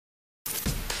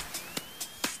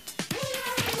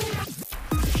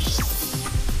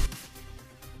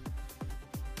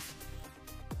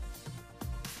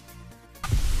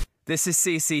This is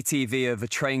CCTV of a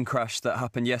train crash that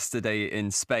happened yesterday in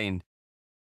Spain.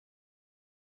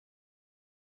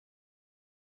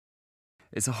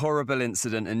 It's a horrible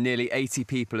incident and nearly 80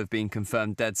 people have been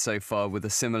confirmed dead so far, with a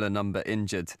similar number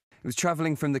injured. It was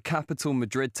travelling from the capital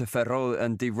Madrid to Ferrol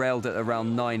and derailed at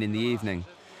around 9 in the evening.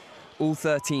 All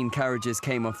 13 carriages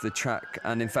came off the track,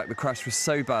 and in fact the crash was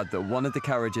so bad that one of the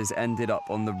carriages ended up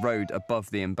on the road above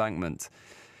the embankment.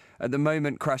 At the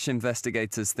moment, crash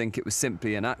investigators think it was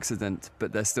simply an accident,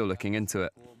 but they're still looking into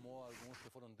it.